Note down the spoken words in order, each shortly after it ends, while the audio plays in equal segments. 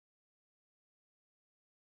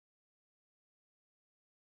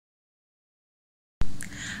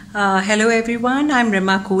Hello everyone, I'm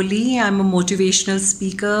Rima Kohli. I'm a motivational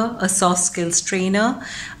speaker, a soft skills trainer,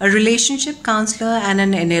 a relationship counselor and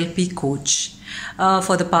an NLP coach.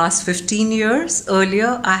 For the past 15 years,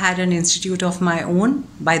 earlier I had an institute of my own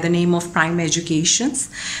by the name of Prime Educations,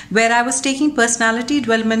 where I was taking personality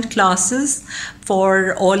development classes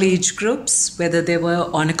for all age groups, whether they were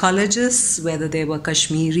onecologists, whether they were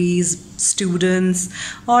Kashmiris, students,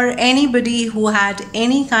 or anybody who had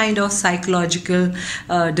any kind of psychological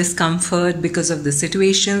discomfort because of the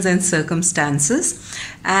situations and circumstances.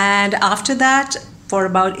 And after that, for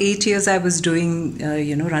about 8 years, I was doing,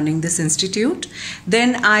 running this institute.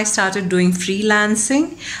 Then I started doing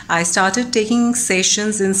freelancing. I started taking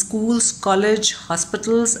sessions in schools, college,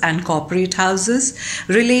 hospitals, and corporate houses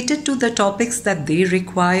related to the topics that they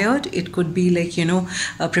required. It could be like,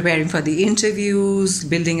 preparing for the interviews,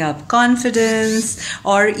 building up confidence,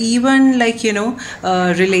 or even like,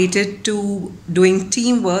 related to doing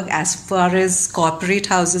teamwork as far as corporate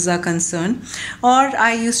houses are concerned. Or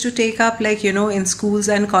I used to take up like, in schools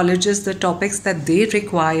and colleges the topics that they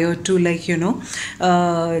require to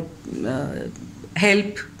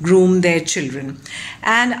help groom their children.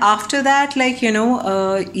 And after that,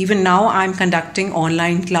 even now I'm conducting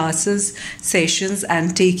online classes, sessions,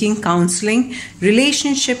 and taking counseling,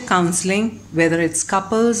 relationship counseling, whether it's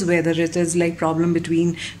couples, whether it is like problem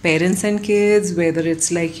between parents and kids, whether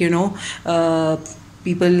it's like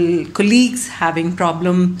colleagues having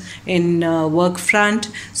problem in work front.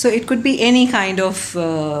 So it could be any kind of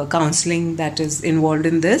counseling that is involved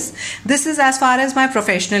in this. This is as far as my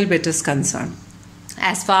professional bit is concerned.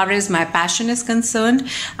 As far as my passion is concerned,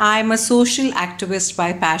 I'm a social activist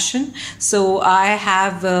by passion. So I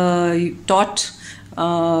have taught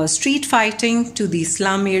street fighting to the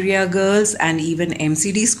slum area girls and even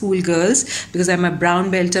MCD school girls, because I'm a brown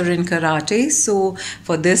belter in karate. So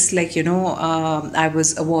for this, I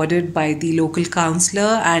was awarded by the local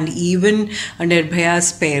counselor and even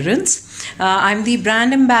Nirbhaya's parents. I'm the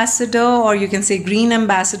brand ambassador, or you can say green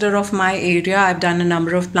ambassador of my area. I've done a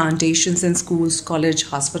number of plantations in schools, college,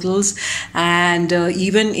 hospitals, and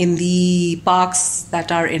even in the parks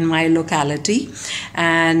that are in my locality.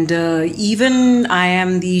 And even I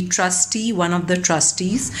am the trustee, one of the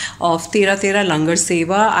trustees of Tera Tera Langar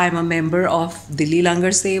Seva. I'm a member of Delhi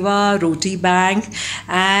Langar Seva, Roti Bank,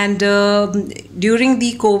 and during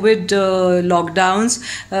the COVID lockdowns,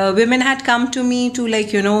 women had come to me to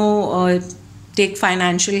take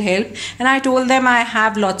financial help, and I told them I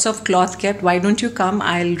have lots of cloth kept, why don't you come,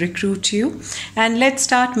 I'll recruit you and let's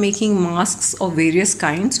start making masks of various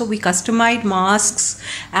kinds. So we customized masks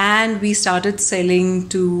and we started selling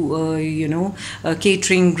to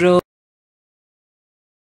catering groups.